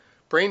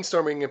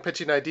brainstorming and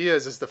pitching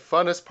ideas is the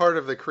funnest part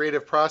of the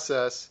creative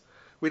process,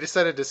 we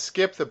decided to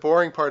skip the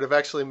boring part of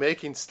actually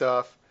making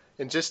stuff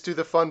and just do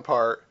the fun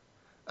part.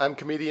 I'm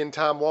comedian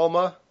Tom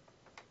Walma.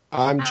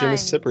 I'm Jimmy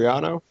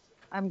Cipriano.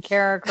 I'm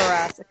Kara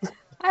Karasik.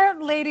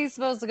 Aren't ladies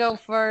supposed to go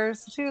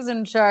first? Who's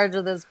in charge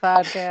of this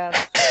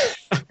podcast?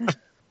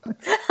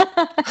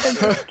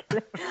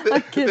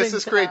 I'm kidding, this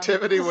is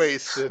creativity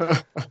wasted.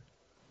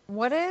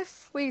 What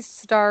if we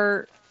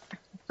start...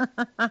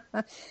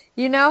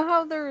 You know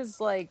how there's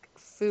like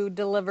food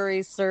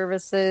delivery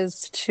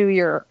services to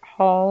your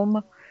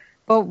home?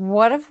 But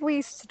what if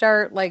we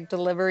start like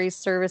delivery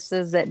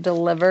services that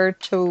deliver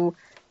to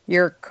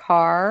your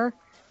car?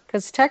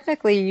 Because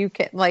technically you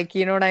can, like,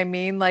 you know what I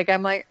mean? Like,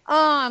 I'm like,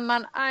 oh, I'm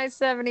on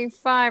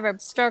I-75. I'm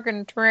stuck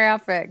in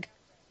traffic.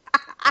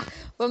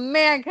 But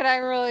man, could I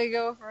really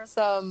go for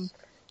some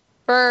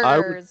burgers? I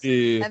would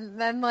be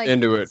and then, like,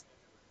 into it.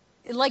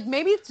 Like,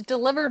 maybe it's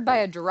delivered by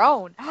a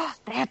drone.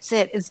 That's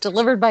it. It's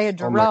delivered by a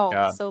drone. Oh my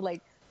God. So,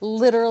 like,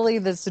 literally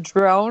this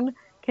drone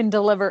can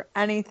deliver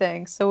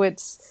anything. So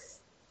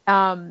it's,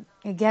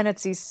 again,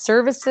 it's these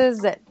services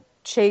that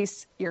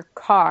chase your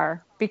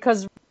car,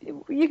 because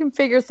you can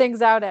figure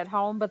things out at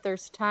home, but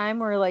there's time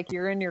where, like,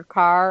 you're in your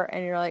car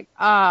and you're like,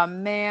 oh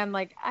man,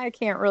 like, I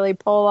can't really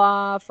pull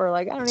off, or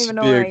like, I don't even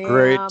know where I am. It'd be a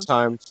great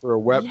time for a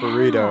wet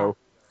burrito,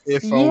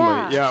 if only.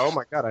 Yeah, oh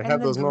my God, I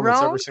have those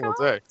moments every single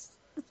day.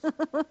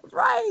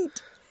 Right.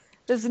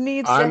 This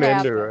needs to I'm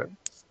happen. into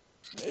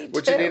it.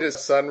 Would you need a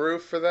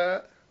sunroof for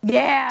that?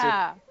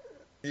 Yeah.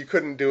 You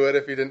couldn't do it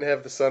if you didn't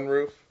have the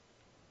sunroof?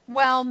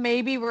 Well,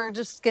 maybe we're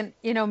just going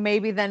to,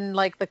 maybe then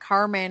like the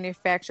car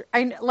manufacturer,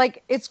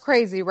 it's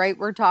crazy, right?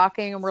 We're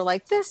talking and we're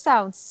like, this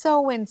sounds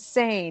so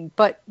insane.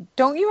 But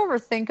don't you ever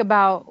think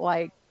about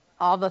like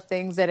all the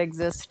things that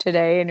exist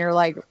today and you're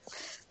like,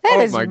 that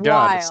is wild.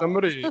 God.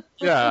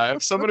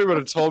 If somebody would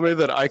have told me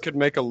that I could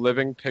make a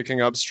living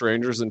picking up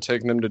strangers and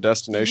taking them to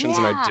destinations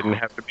and I didn't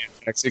have to be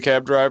a taxi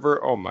cab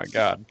driver, oh my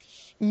God.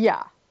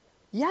 Yeah.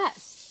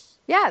 Yes.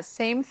 Yeah.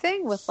 Same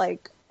thing with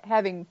like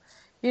having,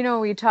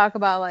 we talk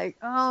about like,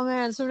 oh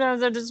man,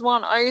 sometimes I just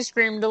want ice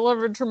cream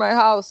delivered to my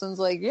house. And it's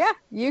like, yeah,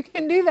 you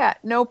can do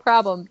that. No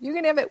problem. You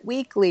can have it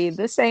weekly,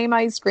 the same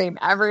ice cream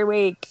every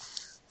week.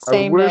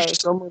 Same I wish day.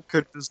 someone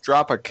could just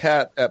drop a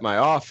cat at my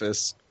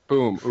office.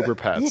 Boom, Uber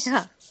Pets.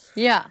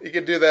 Yeah. You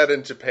could do that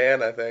in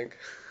Japan, I think.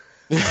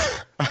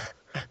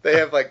 They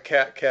have like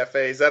cat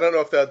cafes. I don't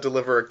know if they'll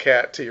deliver a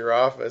cat to your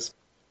office.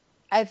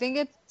 I think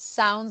it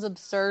sounds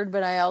absurd,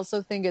 but I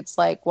also think it's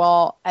like,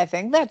 well, I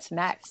think that's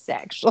next,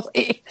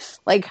 actually.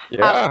 Like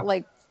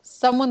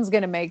someone's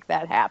going to make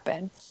that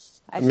happen.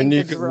 I mean,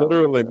 you could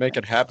literally make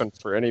it happen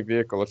for any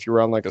vehicle. If you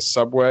were on like a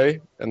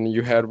subway and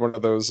you had one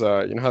of those,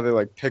 you know how they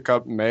like pick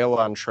up mail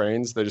on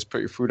trains? They just put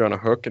your food on a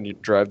hook and you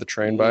drive the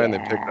train by and they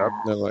pick it up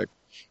and they're like,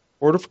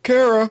 order for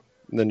Kara.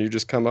 And then you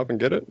just come up and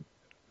get it.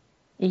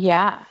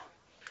 Yeah.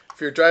 If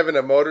you're driving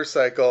a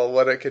motorcycle,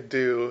 what it could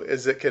do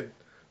is it could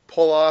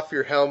pull off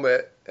your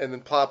helmet and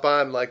then plop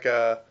on like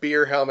a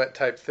beer helmet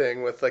type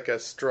thing with like a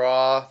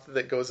straw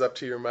that goes up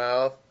to your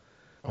mouth.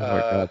 Oh my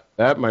God.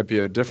 That might be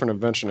a different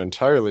invention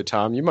entirely,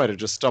 Tom. You might have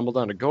just stumbled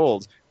onto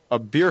gold. A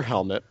beer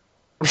helmet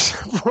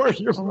for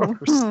your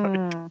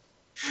motorcycle.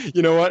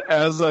 You know what?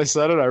 As I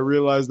said it, I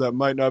realized that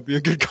might not be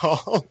a good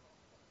call.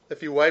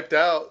 If you wiped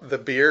out, the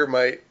beer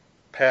might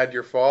pad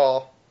your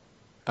fall.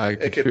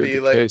 It could be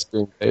like case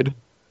being made.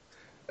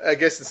 I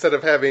guess instead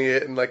of having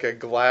it in like a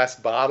glass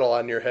bottle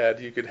on your head,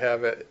 you could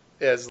have it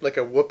as like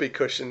a whoopee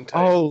cushion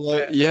type. Oh,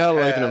 like an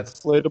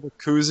inflatable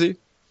koozie.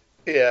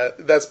 Yeah,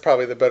 that's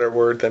probably the better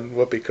word than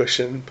whoopee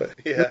cushion, but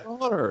yeah.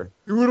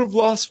 He would have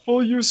lost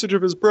full usage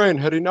of his brain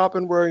had he not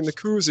been wearing the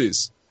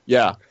koozies.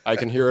 Yeah, I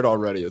can hear it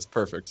already. It's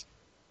perfect.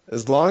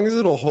 As long as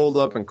it'll hold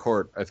up in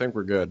court, I think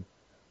we're good.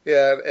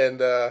 Yeah,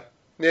 and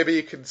maybe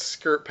you could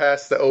skirt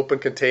past the open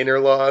container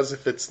laws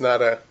if it's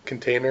not a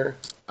container.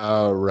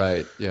 Oh,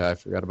 right. Yeah, I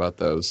forgot about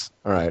those.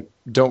 All right.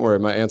 Don't worry.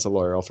 My aunt's a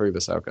lawyer. I'll figure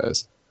this out,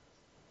 guys.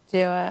 Do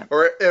it.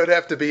 Or it would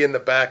have to be in the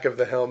back of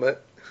the helmet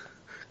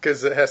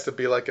because it has to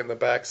be like in the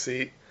back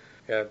seat.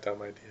 Yeah,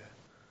 dumb idea.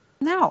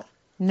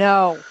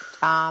 No,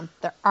 Tom.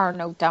 There are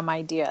no dumb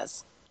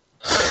ideas.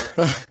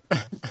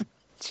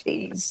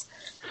 Jeez.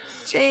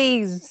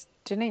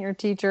 Didn't your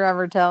teacher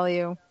ever tell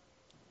you?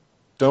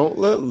 Don't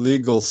let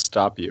legal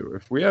stop you.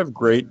 If we have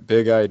great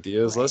big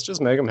ideas, let's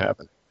just make them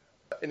happen.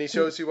 Any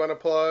shows you want to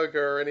plug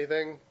or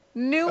anything?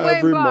 New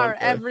Wave Bar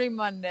every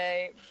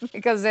Monday,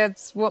 because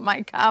that's what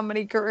my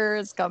comedy career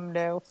has come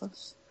to.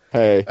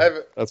 Hey,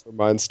 that's where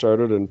mine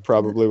started and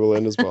probably will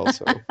end as well.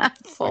 So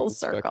full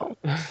circle.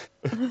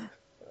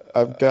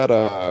 I've got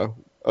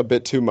a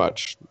bit too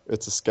much.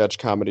 It's a sketch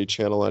comedy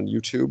channel on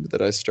YouTube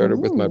that I started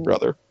with my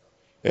brother.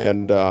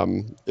 And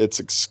it's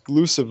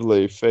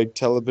exclusively fake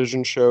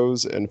television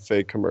shows and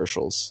fake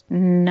commercials.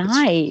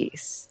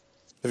 Nice.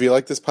 If you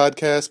like this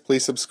podcast,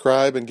 please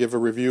subscribe and give a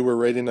review or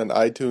rating on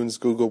iTunes,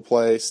 Google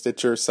Play,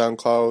 Stitcher,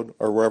 SoundCloud,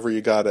 or wherever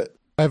you got it.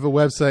 I have a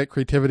website,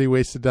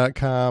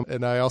 creativitywasted.com,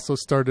 and I also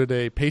started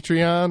a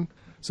Patreon.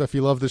 So if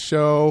you love the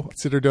show,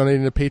 consider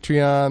donating to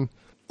Patreon.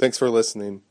 Thanks for listening.